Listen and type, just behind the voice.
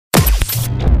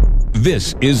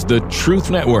This is the Truth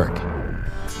Network.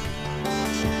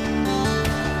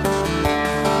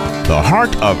 The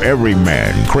heart of every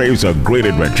man craves a great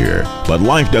adventure, but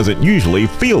life doesn't usually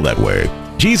feel that way.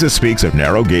 Jesus speaks of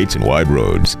narrow gates and wide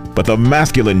roads, but the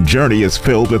masculine journey is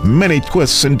filled with many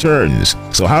twists and turns.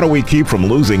 So how do we keep from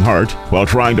losing heart while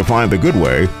trying to find the good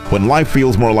way when life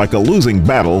feels more like a losing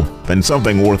battle than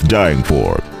something worth dying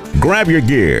for? Grab your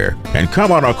gear and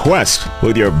come on a quest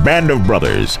with your band of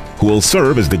brothers who will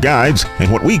serve as the guides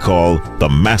in what we call the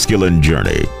masculine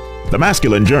journey. The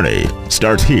masculine journey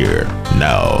starts here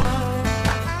now.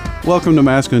 Welcome to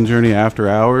Masculine Journey After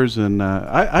Hours, and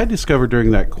I discovered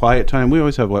during that quiet time, we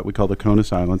always have what we call the Cone of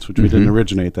Silence, which we didn't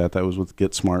originate that. That was with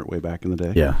Get Smart way back in the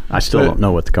day. Yeah, I still don't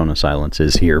know what the Cone of Silence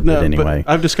is here, but anyway.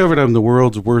 But I've discovered I'm the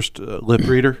world's worst lip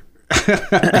reader.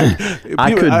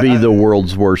 I could be the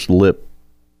world's worst lip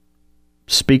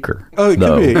speaker. Oh, it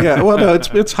could be, yeah. Well, no,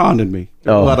 it's haunted me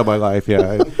a lot of my life,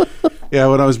 yeah. Yeah,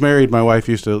 when I was married, my wife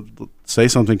used to say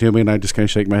something to me, and I'd just kind of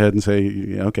shake my head and say,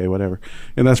 yeah, okay, whatever.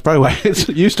 And that's probably why it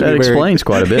used to be married. That explains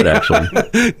quite a bit, actually.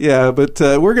 Yeah, but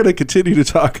we're going to continue to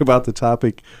talk about the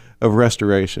topic of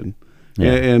restoration.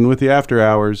 Yeah. And with the After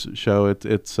Hours show,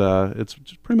 it's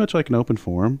pretty much like an open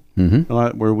forum, a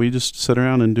lot where we just sit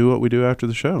around and do what we do after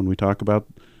the show, and we talk about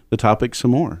the topic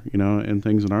some more, and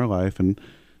things in our life. And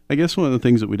I guess one of the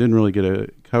things that we didn't really get to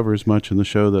cover as much in the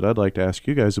show that I'd like to ask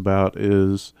you guys about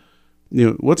is,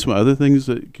 what's some other things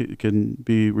that can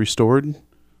be restored,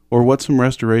 or what's some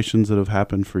restorations that have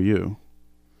happened for you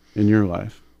in your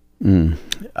life?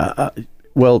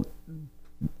 Well,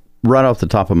 right off the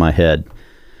top of my head,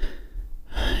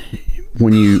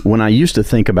 when I used to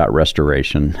think about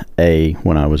restoration,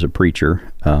 when I was a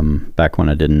preacher, back when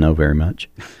I didn't know very much,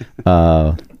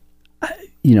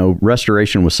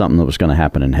 restoration was something that was going to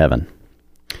happen in heaven,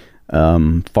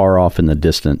 far off in the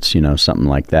distance, something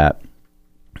like that.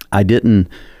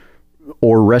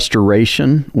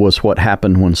 Restoration was what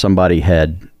happened when somebody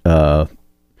had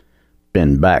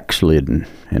been backslidden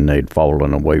and they'd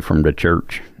fallen away from the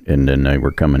church, and then they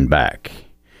were coming back.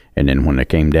 And then when they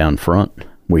came down front,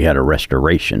 we had a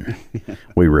restoration.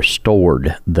 We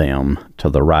restored them to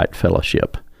the right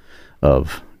fellowship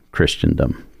of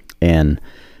Christendom. And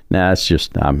now it's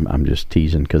just, I'm just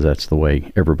teasing because that's the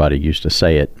way everybody used to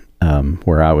say it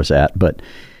where I was at. But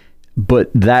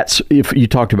that's, if you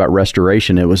talked about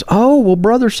restoration, it was,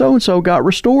 brother so-and-so got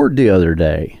restored the other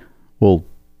day. Well,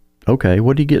 okay,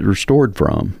 what did he get restored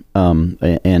from?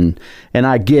 And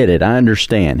I get it. I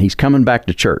understand. He's coming back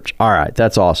to church. All right,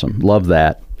 that's awesome. Love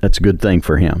that. That's a good thing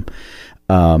for him.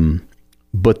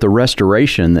 But the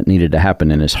restoration that needed to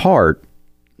happen in his heart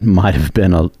might have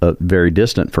been a very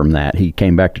distant from that. He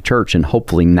came back to church, and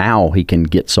hopefully now he can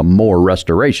get some more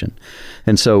restoration.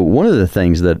 And so one of the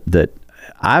things that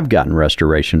I've gotten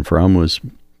restoration from was,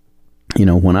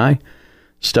 when I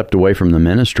stepped away from the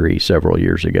ministry several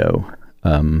years ago,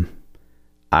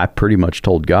 I pretty much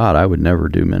told God I would never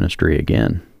do ministry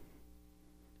again.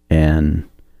 And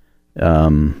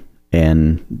I'm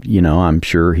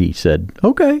sure he said,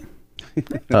 okay,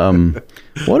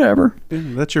 whatever. Yeah,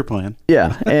 that's your plan.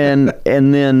 Yeah. And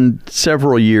then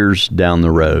several years down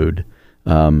the road,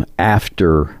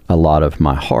 after a lot of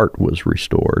my heart was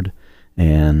restored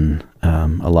and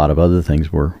a lot of other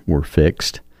things were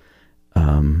fixed,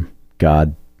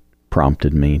 God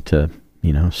prompted me to,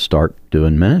 start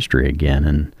doing ministry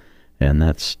again. And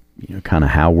that's, kind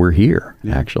of how we're here,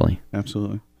 actually.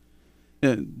 Absolutely.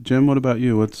 Yeah, Jim, what about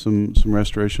you? What's some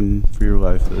restoration for your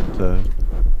life that...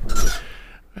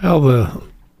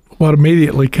 What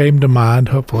immediately came to mind,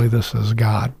 hopefully this is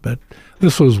God, but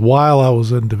this was while I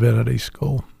was in divinity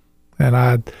school. And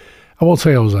I won't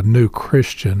say I was a new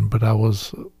Christian, but I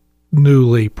was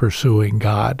newly pursuing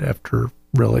God after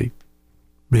really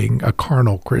being a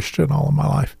carnal Christian all of my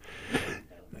life.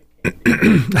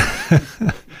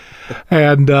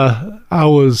 And I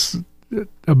was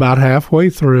about halfway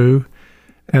through,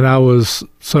 and I was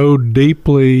so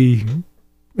deeply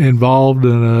involved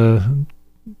in a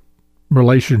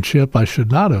relationship I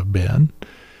should not have been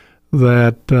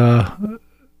that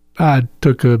I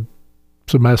took a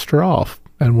semester off.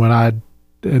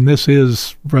 And this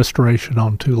is restoration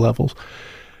on two levels.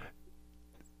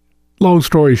 Long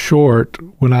story short,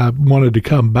 when I wanted to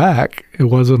come back, it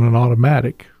wasn't an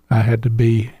automatic. I had to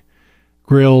be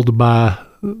grilled by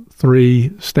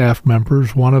 3 staff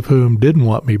members, one of whom didn't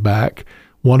want me back,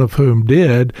 one of whom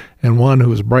did, and one who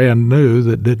was brand new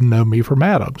that didn't know me from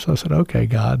Adam. So I said, okay,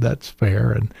 God, that's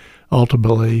fair. And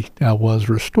ultimately, I was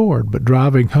restored. But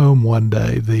driving home one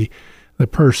day, the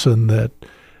person that,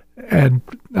 and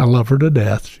I love her to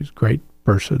death, she's a great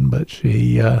person, but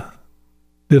she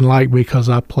didn't like me because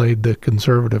I played the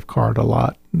conservative card a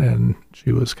lot, and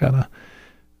she was kind of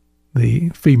the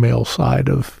female side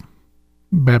of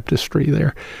baptistry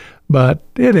there. But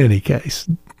in any case,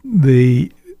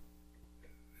 the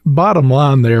bottom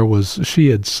line there was she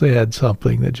had said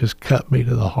something that just cut me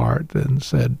to the heart and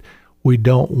said, we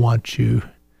don't want you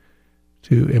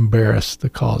to embarrass the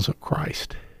cause of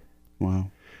Christ.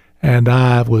 Wow. And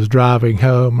I was driving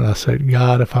home, and I said,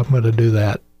 God, if I'm going to do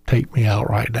that, take me out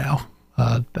right now.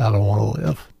 I don't want to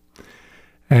live.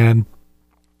 And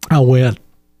I went.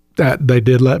 They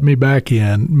did let me back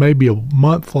in. Maybe a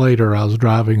month later, I was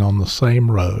driving on the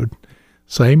same road,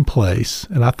 same place,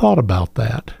 and I thought about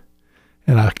that.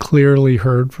 And I clearly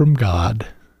heard from God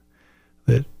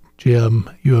that, Jim,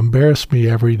 you embarrass me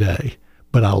every day,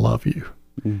 but I love you.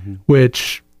 Mm-hmm.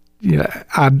 Which,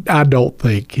 I don't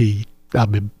think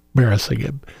I'm embarrassing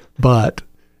him, but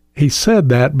he said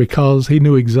that because he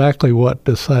knew exactly what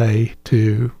to say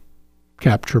to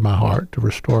capture my heart, to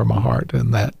restore my heart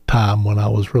in that time when I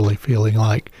was really feeling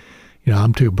like,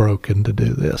 I'm too broken to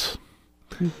do this.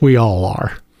 We all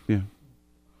are. Yeah.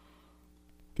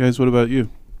 Guys, what about you?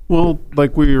 Well,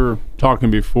 like we were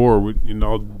talking before, in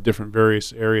all different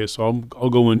various areas, so I'll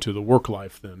go into the work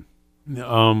life then.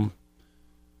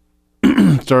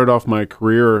 Started off my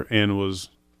career and was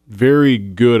very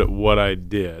good at what I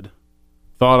did.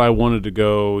 Thought I wanted to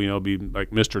go, be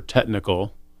like Mr.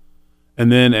 Technical.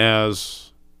 And then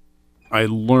as I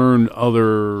learned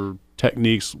other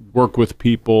techniques, work with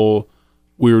people,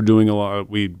 we were doing a lot.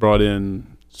 We brought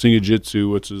in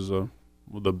Singijitsu, which is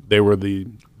they were the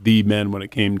men when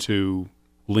it came to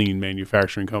lean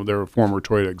manufacturing company. They were former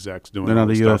Toyota execs doing. They're not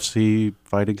the UFC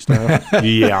fighting stuff.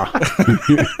 Yeah.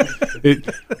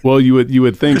 Well, you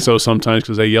would think so sometimes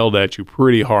because they yelled at you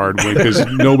pretty hard because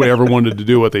nobody ever wanted to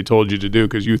do what they told you to do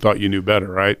because you thought you knew better,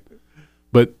 right?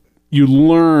 But I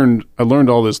learned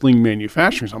all this lean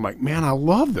manufacturing. So I'm like, man, I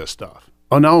love this stuff.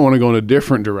 Oh, now I want to go in a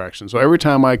different direction. So every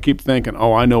time I keep thinking,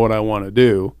 oh, I know what I want to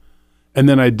do. And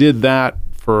then I did that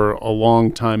for a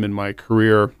long time in my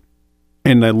career.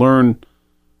 And I learned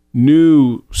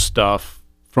new stuff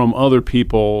from other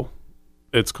people.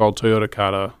 It's called Toyota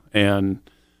Kata. And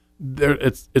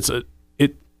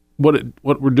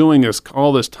what we're doing is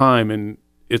all this time. And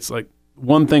it's like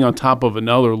one thing on top of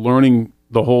another, learning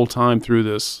the whole time through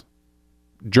this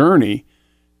journey.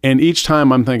 And each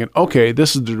time I'm thinking, okay,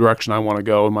 this is the direction I want to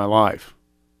go in my life.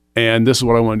 And this is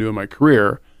what I want to do in my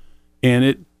career. And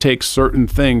it takes certain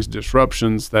things,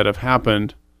 disruptions that have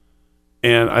happened.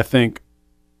 And I think,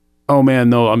 oh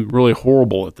man, no, I'm really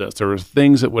horrible at this. There were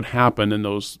things that would happen in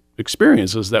those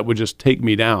experiences that would just take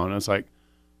me down. And it's like,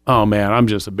 oh man, I'm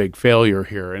just a big failure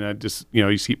here. And I just,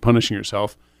 you keep punishing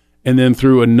yourself. And then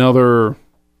through another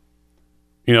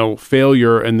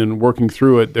failure and then working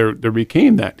through it, there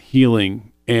became that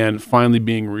healing and finally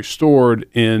being restored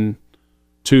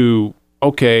into,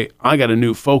 okay, I got a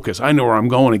new focus. I know where I'm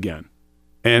going again.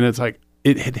 And it's like,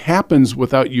 it happens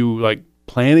without you like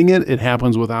planning it. It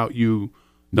happens without you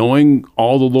knowing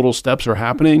all the little steps are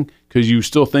happening because you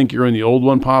still think you're in the old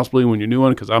one possibly when you're new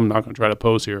one, because I'm not going to try to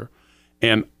pose here.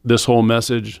 And this whole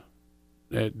message,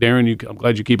 Darren, I'm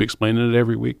glad you keep explaining it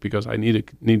every week because I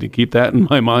need to keep that in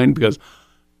my mind because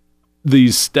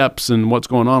these steps and what's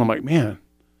going on, I'm like, man,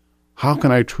 how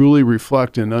can I truly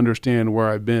reflect and understand where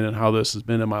I've been and how this has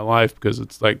been in my life? Because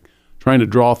it's like trying to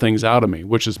draw things out of me,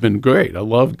 which has been great. I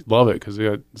love it because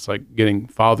it's like getting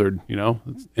fathered, and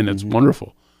it's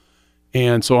wonderful.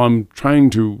 And so I'm trying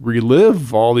to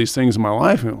relive all these things in my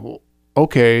life. And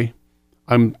okay,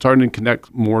 I'm starting to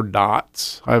connect more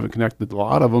dots. I haven't connected a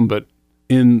lot of them, but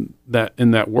in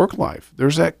that work life,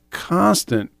 there's that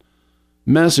constant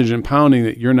message and pounding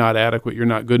that you're not adequate, you're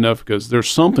not good enough, because there's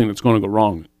something that's going to go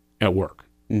wrong at work.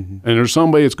 Mm-hmm. And there's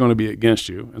somebody that's going to be against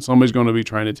you, and somebody's going to be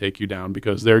trying to take you down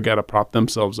because they've got to prop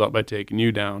themselves up by taking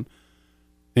you down.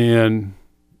 And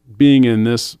being in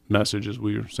this message, as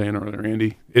we were saying earlier,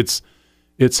 Andy, it's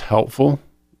helpful.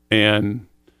 And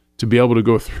to be able to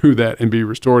go through that and be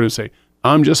restored and say,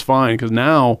 I'm just fine, because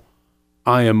now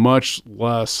I am much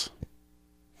less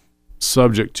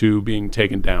subject to being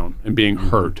taken down and being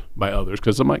hurt by others,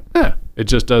 because I'm like, it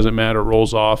just doesn't matter. It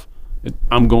rolls off.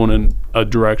 I'm going in a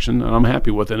direction and I'm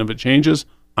happy with it. And if it changes,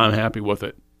 I'm happy with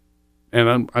it.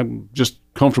 And I'm just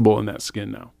comfortable in that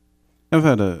skin now. I've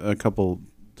had a couple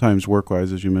times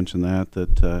work-wise, as you mentioned that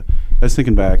I was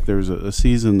thinking back, there was a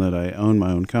season that I owned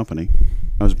my own company.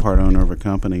 I was a part owner of a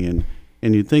company,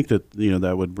 and you'd think that,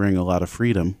 that would bring a lot of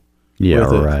freedom. Yeah,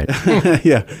 right.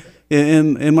 Yeah.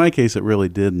 In my case, it really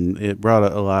didn't. It brought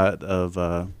a lot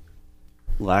of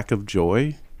lack of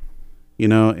joy,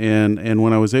 and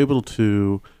when I was able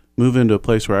to move into a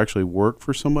place where I actually work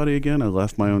for somebody again. I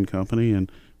left my own company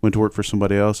and went to work for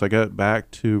somebody else. I got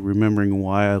back to remembering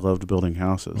why I loved building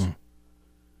houses.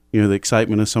 You know, the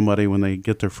excitement of somebody when they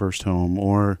get their first home,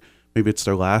 or maybe it's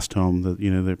their last home that,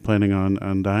 you know, they're planning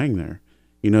on dying there.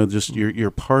 You know, just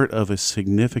you're part of a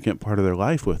significant part of their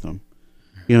life with them.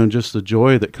 You know, and just the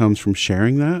joy that comes from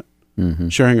sharing that,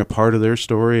 sharing a part of their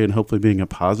story and hopefully being a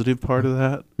positive part of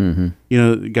that. You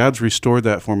know, God's restored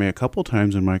that for me a couple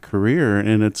times in my career,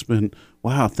 and it's been,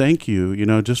 wow, thank you. You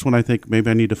know, just when I think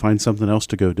maybe I need to find something else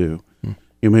to go do, you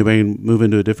know, maybe I can move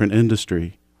into a different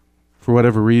industry. For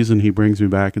whatever reason, he brings me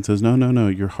back and says, no,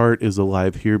 your heart is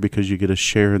alive here because you get to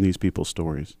share in these people's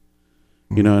stories.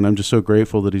 You know, and I'm just so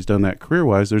grateful that he's done that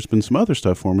career-wise. There's been some other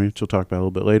stuff for me, which we'll talk about a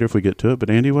little bit later if we get to it. But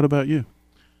Andy, what about you?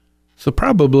 So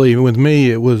probably with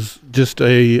me, it was just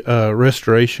a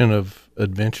restoration of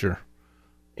adventure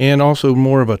and also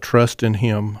more of a trust in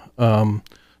him.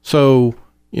 So,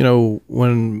 you know,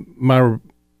 when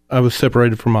I was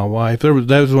separated from my wife, that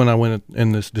was when I went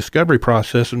in this discovery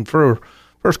process. And for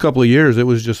first couple of years, it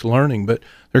was just learning. But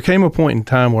there came a point in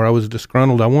time where I was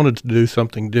disgruntled. I wanted to do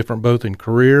something different, both in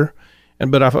career,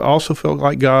 but I also felt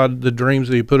like God, the dreams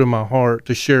that he put in my heart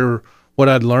to share what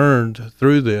I'd learned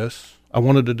through this, I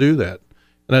wanted to do that.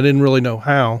 And I didn't really know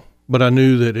how, but I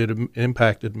knew that it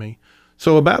impacted me.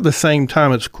 So about the same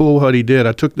time, it's cool what he did.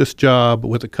 I took this job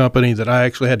with a company that I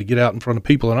actually had to get out in front of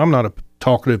people. And I'm not a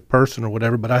talkative person or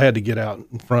whatever, but I had to get out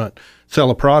in front, sell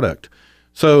a product.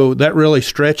 So that really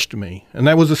stretched me. And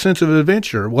that was a sense of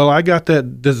adventure. Well, I got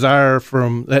that desire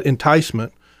from that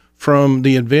enticement from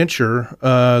the adventure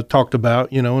talked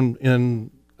about, you know,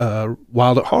 in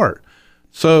Wild at Heart.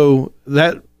 So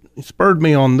that spurred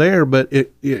me on there, but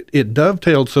it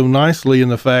dovetailed so nicely in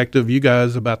the fact of you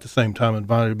guys about the same time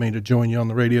invited me to join you on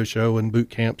the radio show and boot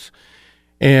camps.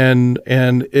 And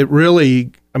it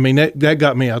really, I mean, that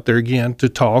got me out there again to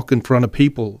talk in front of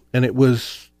people. And it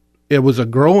was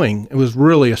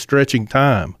really a stretching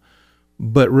time,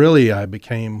 but really I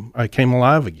came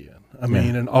alive again. I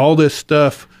mean, and all this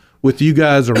stuff with you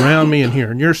guys around me and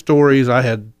hearing your stories, I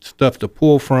had stuff to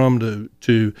pull from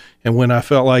and when I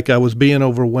felt like I was being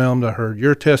overwhelmed, I heard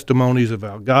your testimonies of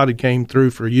how God had came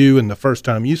through for you and the first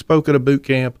time you spoke at a boot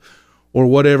camp or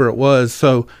whatever it was.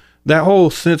 So that whole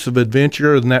sense of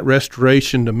adventure and that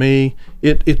restoration to me,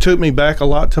 it took me back a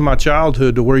lot to my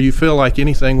childhood, to where you feel like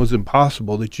anything was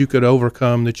impossible, that you could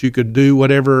overcome, that you could do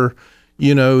whatever,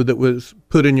 you know, that was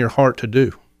put in your heart to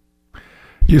do.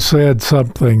 You said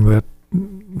something that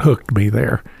hooked me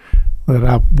there, that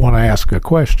I want to ask a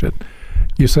question.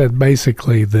 You said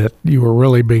basically that you were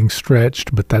really being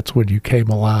stretched, but that's when you came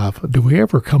alive. Do we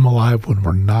ever come alive when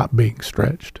we're not being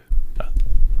stretched?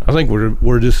 I think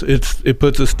we're just it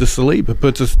puts us to sleep. It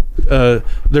puts us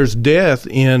there's death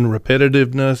in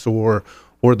repetitiveness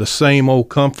or the same old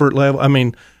comfort level. I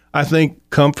mean, I think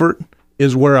comfort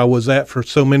is where I was at for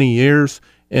so many years,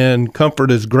 and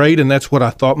comfort is great, and that's what I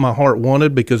thought my heart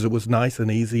wanted because it was nice and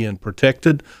easy and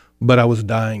protected, but I was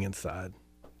dying inside.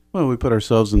 Well, we put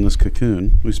ourselves in this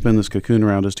cocoon. We spin this cocoon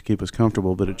around us to keep us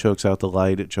comfortable, but it chokes out the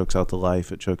light, it chokes out the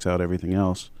life, it chokes out everything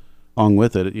else. Along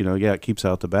with it, you know, it keeps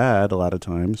out the bad a lot of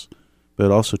times, but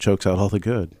it also chokes out all the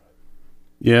good.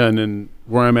 Yeah, and then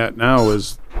where I'm at now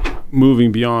is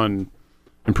moving beyond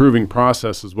improving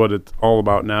processes. What it's all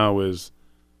about now is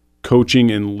coaching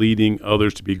and leading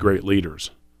others to be great leaders.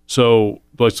 So,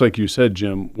 it's like you said,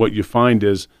 Jim, what you find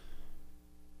is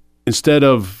instead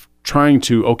of trying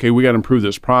to, okay, we got to improve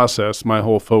this process, my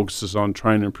whole focus is on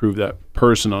trying to improve that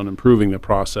person, on improving the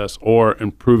process, or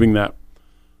improving that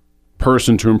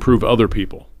person to improve other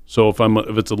people. So if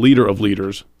it's a leader of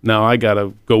leaders, now I got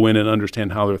to go in and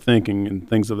understand how they're thinking and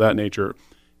things of that nature.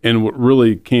 And what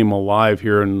really came alive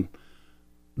here and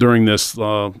during this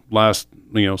last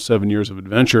 7 years of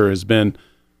adventure has been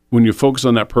when you focus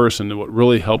on that person. And what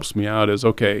really helps me out is,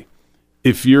 okay,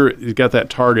 if you've got that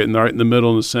target and right in the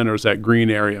middle and the center is that green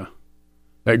area.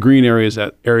 That green area is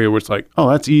that area where it's like, oh,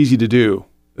 that's easy to do.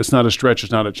 It's not a stretch.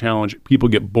 It's not a challenge. People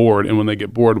get bored, and when they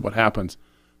get bored, what happens?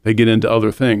 They get into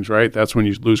other things, right? That's when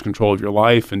you lose control of your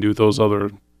life and do those other,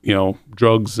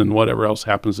 drugs and whatever else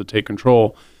happens to take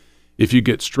control. If you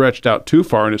get stretched out too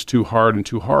far and it's too hard and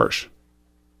too harsh,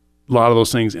 a lot of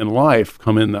those things in life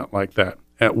come in like that.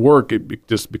 At work, it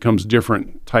just becomes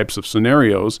different types of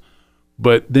scenarios,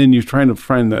 but then you're trying to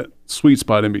find that sweet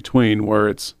spot in between where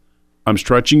it's, I'm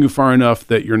stretching you far enough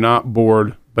that you're not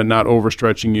bored, but not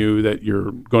overstretching you, that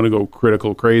you're going to go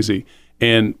critical crazy.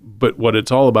 But what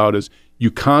it's all about is you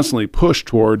constantly push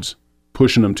towards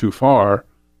pushing them too far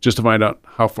just to find out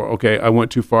how far, okay, I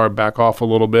went too far, back off a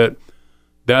little bit.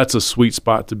 that's a sweet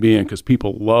spot to be in, because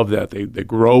people love that. They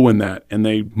grow in that, and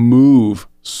they move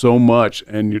so much.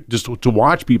 And just to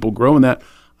watch people grow in that,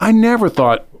 I never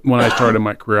thought when I started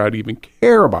my career I'd even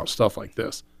care about stuff like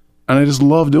this. And I just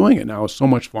love doing it now. It's so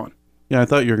much fun. Yeah, I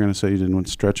thought you were going to say you didn't want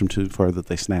to stretch them too far that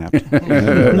they snapped.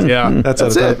 Yeah, that's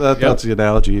the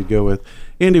analogy you'd go with.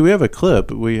 Andy, we have a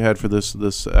clip we had for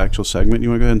this actual segment. You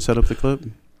want to go ahead and set up the clip?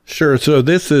 Sure. So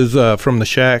this is from the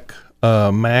Shack.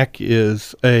 Mac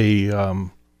is he's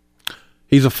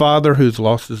a father who's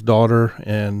lost his daughter,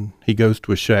 and he goes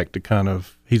to a shack to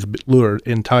he's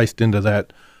enticed into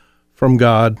that from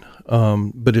God,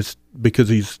 but it's because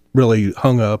he's really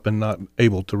hung up and not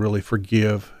able to really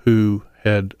forgive who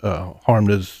had harmed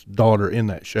his daughter in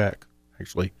that shack,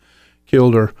 actually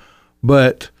killed her.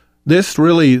 But this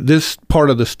part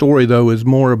of the story, though, is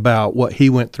more about what he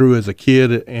went through as a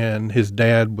kid, and his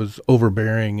dad was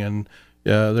overbearing, and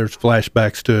there's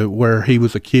flashbacks to where he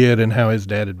was a kid and how his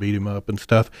dad had beat him up and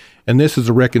stuff. And this is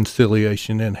a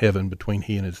reconciliation in heaven between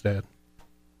he and his dad.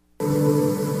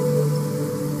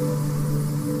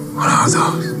 What are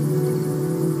those?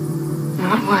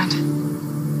 What?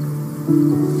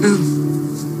 Who?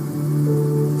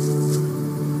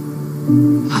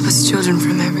 Papa's children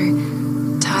from every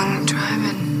tongue, tribe,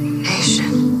 and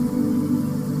nation.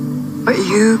 What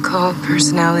you call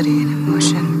personality and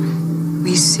emotion,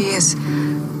 we see as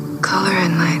color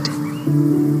and light.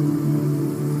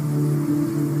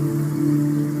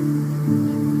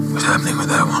 What's happening with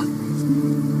that one?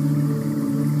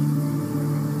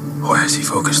 Why is he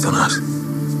focused on us?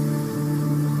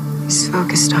 He's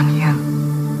focused on you.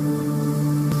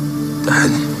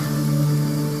 Dad.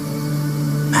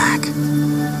 Mac,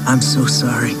 I'm so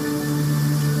sorry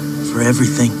for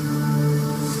everything.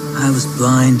 I was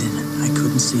blind and I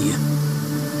couldn't see you.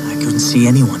 I couldn't see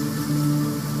anyone.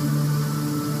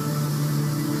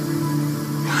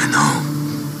 I know.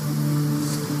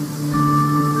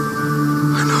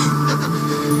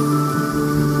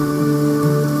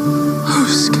 I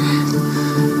was scared.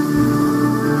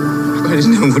 I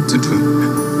didn't know what to do.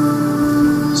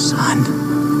 Son,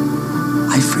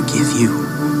 I forgive you.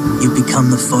 You've become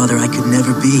the father I could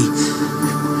never be.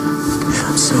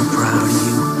 I'm so proud of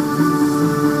you.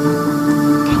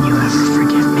 Can you ever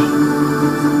forgive me?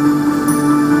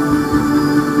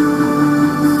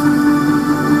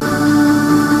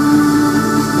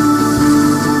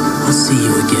 I'll see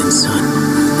you again, son.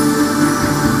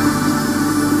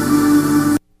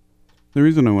 The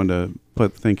reason I wanted to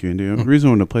thank you, Andy. The reason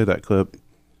I wanted to play that clip,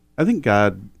 I think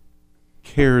God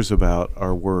cares about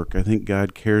our work. I think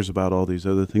God cares about all these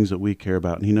other things that we care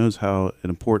about, and He knows how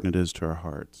important it is to our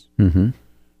hearts. Mm-hmm.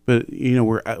 But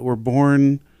we're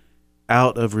born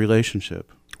out of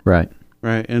relationship, Right.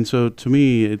 and so to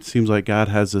me, it seems like God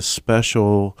has a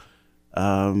special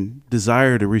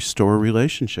desire to restore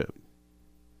relationship.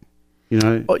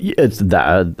 Well, it's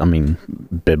that. I mean,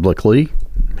 biblically,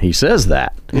 He says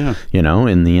that. Yeah.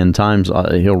 In the end times,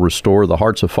 He'll restore the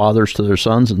hearts of fathers to their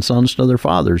sons and sons to their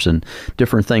fathers, and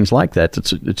different things like that.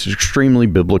 It's an extremely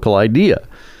biblical idea,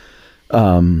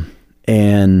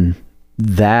 and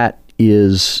that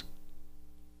is,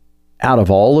 out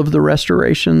of all of the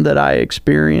restoration that I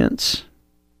experience,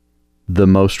 the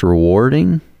most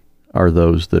rewarding are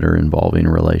those that are involving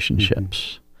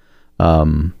relationships,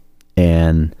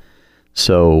 and.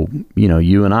 So,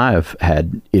 you and I have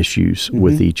had issues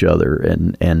with each other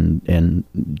and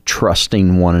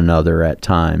trusting one another at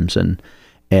times, and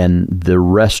the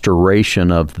restoration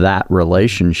of that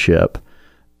relationship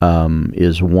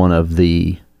is one of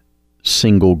the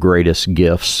single greatest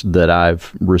gifts that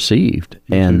I've received.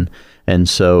 And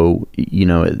so,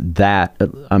 that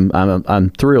I'm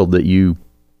thrilled that you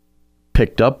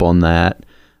picked up on that.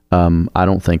 I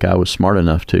don't think I was smart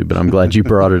enough to, but I'm glad you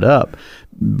brought it up.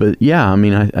 But yeah, I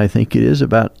mean, I think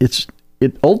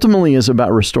it ultimately is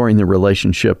about restoring the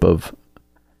relationship of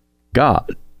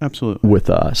God absolutely with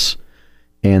us,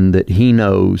 and that He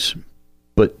knows.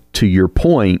 But to your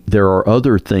point, there are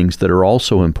other things that are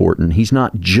also important. He's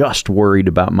not just worried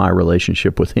about my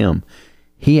relationship with Him.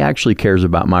 He actually cares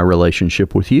about my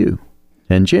relationship with you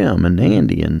and Jim and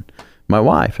Andy and my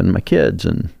wife and my kids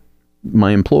and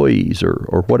my employees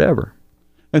or whatever.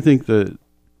 I think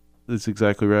that's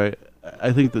exactly right.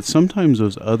 I think that sometimes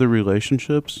those other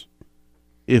relationships,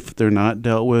 if they're not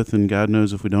dealt with, and God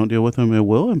knows if we don't deal with them, it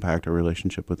will impact our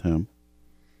relationship with Him.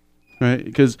 Right?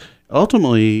 Because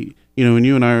ultimately, when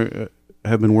you and I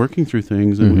have been working through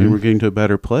things and we're getting to a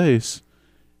better place,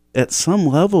 at some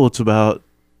level it's about,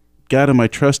 God, am I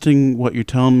trusting what you're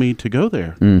telling me to go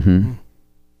there? Mm-hmm.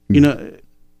 Yeah.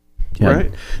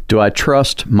 Right? Do I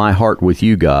trust my heart with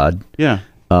you, God? Yeah.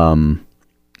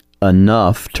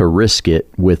 enough to risk it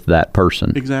with that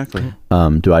person? Exactly.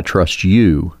 Do I trust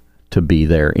you to be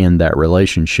there in that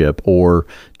relationship, or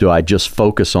do I just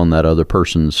focus on that other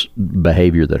person's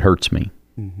behavior that hurts me?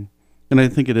 Mm-hmm. And I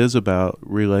think it is about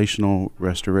relational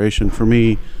restoration. For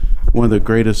me, one of the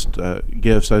greatest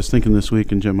gifts, I was thinking this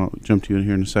week, and Jim, I'll jump to you in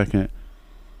here in a second,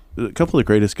 a couple of the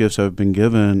greatest gifts I've been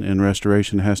given in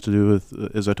restoration has to do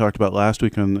with, as I talked about last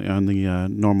week on the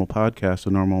normal podcast,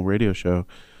 the normal radio show,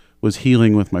 was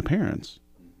healing with my parents.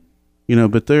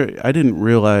 But I didn't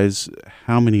realize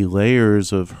how many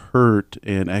layers of hurt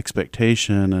and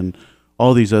expectation and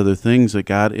all these other things that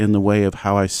got in the way of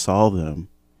how I saw them.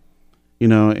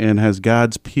 And as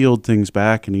God's peeled things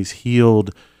back and he's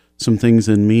healed some things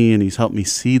in me and he's helped me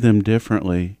see them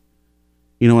differently.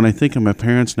 When I think of my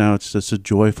parents now, it's just a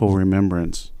joyful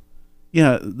remembrance.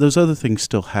 Yeah, those other things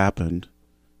still happened.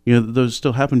 Those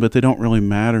still happen, but they don't really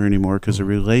matter anymore because the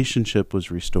relationship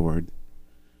was restored.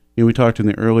 We talked in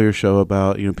the earlier show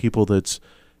about, people that's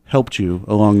helped you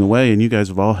along the way, and you guys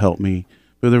have all helped me.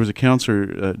 But there was a counselor,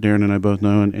 Darren and I both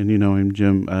know, and you know him,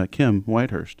 Jim, Kim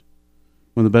Whitehurst.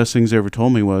 One of the best things they ever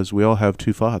told me was, we all have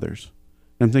two fathers.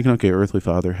 And I'm thinking, okay, earthly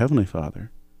father, heavenly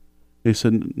father. He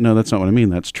said, no, that's not what I mean.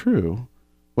 That's true.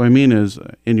 What I mean is,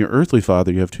 in your earthly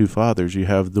father, you have two fathers. You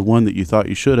have the one that you thought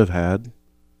you should have had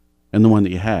and the one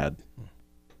that you had.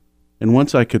 And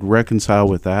once I could reconcile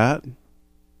with that,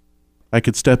 I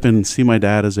could step in and see my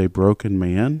dad as a broken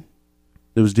man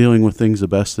that was dealing with things the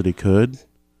best that he could,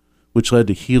 which led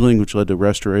to healing, which led to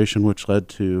restoration, which led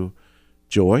to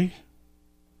joy.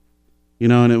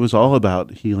 And it was all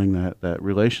about healing that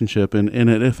relationship, and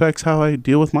it affects how I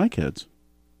deal with my kids.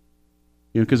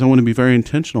 Because I want to be very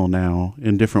intentional now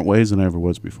in different ways than I ever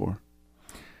was before.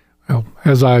 Well,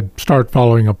 as I start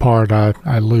falling apart,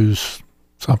 I lose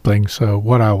something. So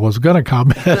what I was going to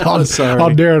comment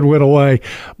on Darren went away.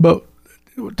 But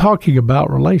talking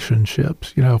about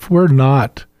relationships, if we're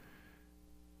not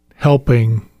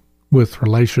helping with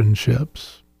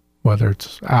relationships, whether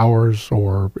it's ours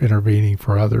or intervening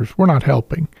for others, we're not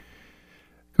helping.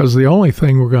 Because the only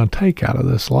thing we're going to take out of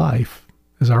this life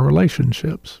is our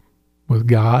relationships with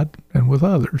God and with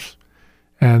others.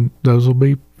 And those will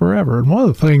be forever. And one of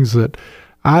the things that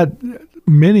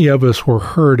many of us were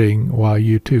hurting while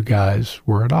you two guys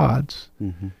were at odds.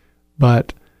 Mm-hmm.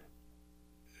 But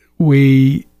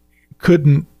we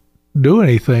couldn't do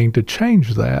anything to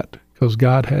change that because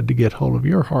God had to get hold of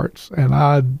your hearts. And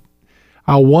I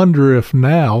wonder if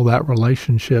now that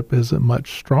relationship isn't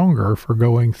much stronger for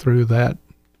going through that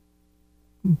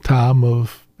time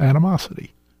of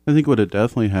animosity. I think what it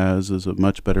definitely has is a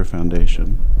much better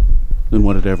foundation than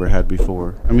what it ever had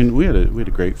before. I mean, we had a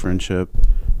great friendship.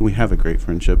 We have a great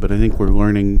friendship, but I think we're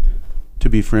learning to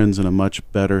be friends in a much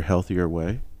better, healthier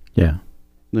way. Yeah.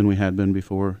 Than we had been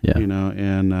before. Yeah.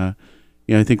 And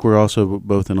I think we're also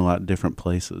both in a lot different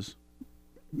places.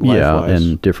 Yeah,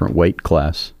 and different weight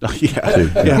class. Yeah, too.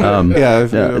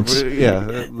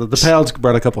 The pounds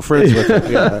brought a couple friends with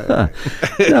it. Yeah.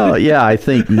 No, yeah, I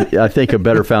think a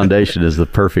better foundation is the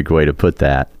perfect way to put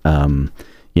that.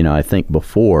 I think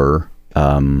before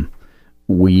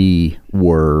we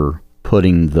were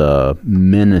putting the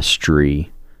ministry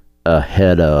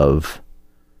ahead of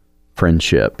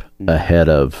friendship, ahead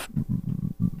of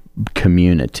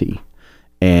community,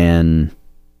 and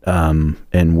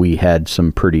we had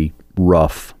some pretty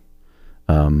rough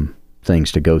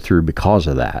things to go through because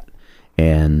of that.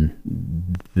 And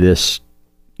this,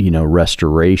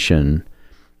 restoration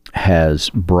has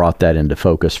brought that into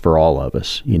focus for all of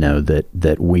us,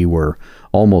 that we were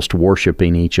almost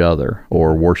worshiping each other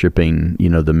or worshiping,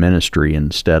 the ministry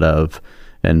instead of,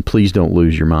 and please don't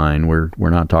lose your mind, we're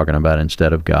not talking about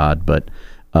instead of God, but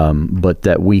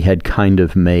that we had kind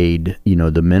of made,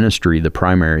 the ministry the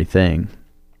primary thing.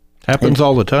 Happens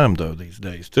all the time, though, these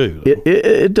days, too.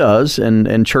 It does,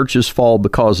 and churches fall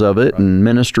because of it, right. And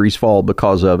ministries fall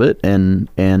because of it, and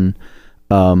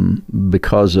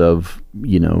because of,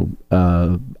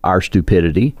 our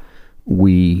stupidity,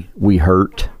 we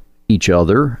hurt each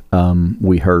other.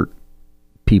 We hurt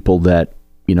people that,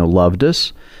 loved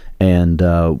us and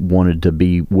wanted to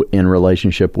be in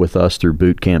relationship with us through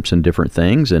boot camps and different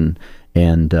things, and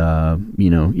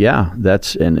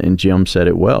that's, and Jim said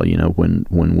it well,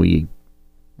 when we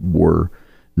were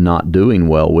not doing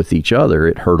well with each other,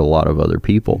 it hurt a lot of other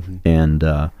people. Mm-hmm. And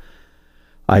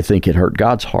I think it hurt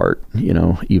God's heart,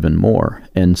 even more.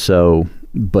 And so,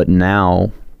 but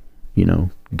now,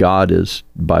 God is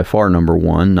by far number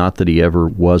one, not that he ever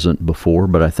wasn't before,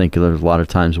 but I think there's a lot of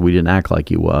times we didn't act like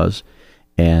he was.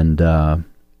 And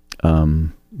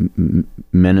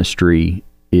ministry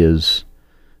is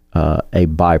a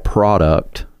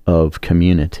byproduct of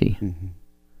community.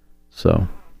 So,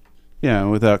 yeah,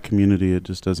 without community, it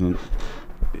just doesn't.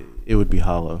 It would be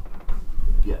hollow.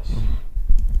 yes.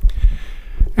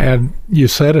 And you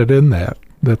said it in that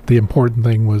the important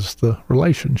thing was the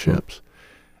relationships.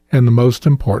 And the most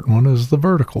important one is the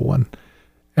vertical one.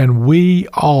 And we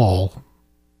all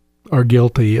are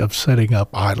guilty of setting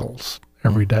up idols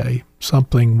every day,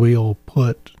 something we'll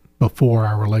put before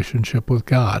our relationship with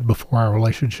God, before our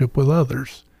relationship with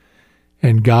others.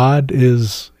 And God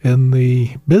is in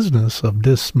the business of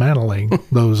dismantling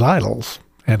those idols,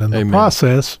 and in the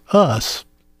process, us,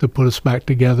 to put us back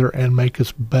together and make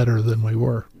us better than we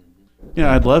were.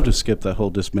 Yeah, I'd love to skip that whole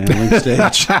dismantling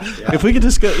stage. If we could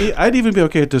just go, I'd even be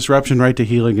okay at disruption right to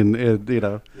healing and you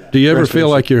know. Do you ever feel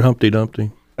like you're Humpty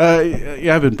Dumpty?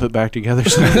 Yeah, I've been put back together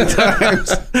so many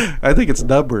times. I think it's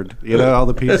numbered, you know, all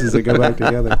the pieces that go back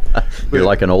together. You're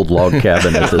like an old log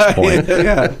cabin at this point.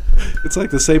 Yeah, it's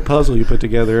like the same puzzle you put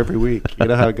together every week. You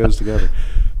know how it goes together.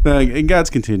 And God's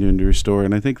continuing to restore,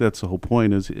 and I think that's the whole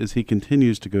point is He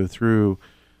continues to go through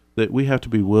that we have to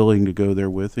be willing to go there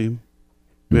with Him.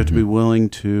 We have to be willing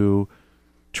to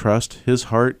trust His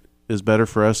heart is better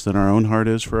for us than our own heart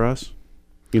is for us.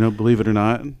 You know, believe it or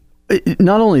not.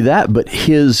 Not only that, but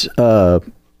his that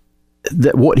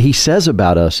what he says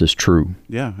about us is true.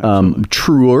 Yeah, absolutely.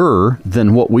 Truer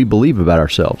than what we believe about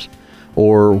ourselves,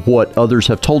 or what others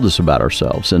have told us about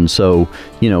ourselves. And so,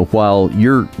 you know, while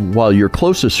your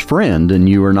closest friend and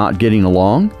you are not getting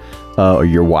along, or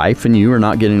your wife and you are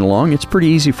not getting along, it's pretty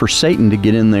easy for Satan to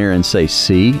get in there and say,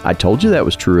 "See, I told you that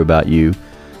was true about you."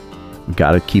 We've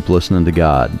got to keep listening to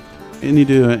God. And you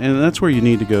do, and that's where you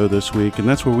need to go this week, and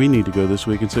that's where we need to go this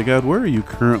week and say, God, where are you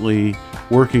currently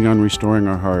working on restoring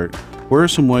our heart? Where are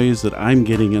some ways that I'm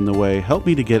getting in the way? Help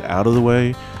me to get out of the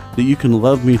way, that you can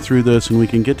love me through this, and we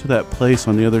can get to that place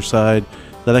on the other side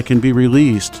that I can be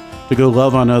released to go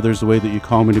love on others the way that you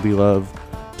call me to be loved,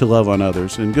 to love on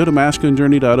others. And go to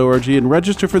masculinejourney.org and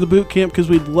register for the boot camp, because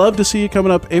we'd love to see you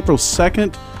coming up April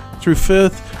 2nd through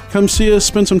 5th. Come see us,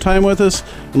 spend some time with us,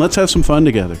 and let's have some fun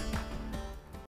together.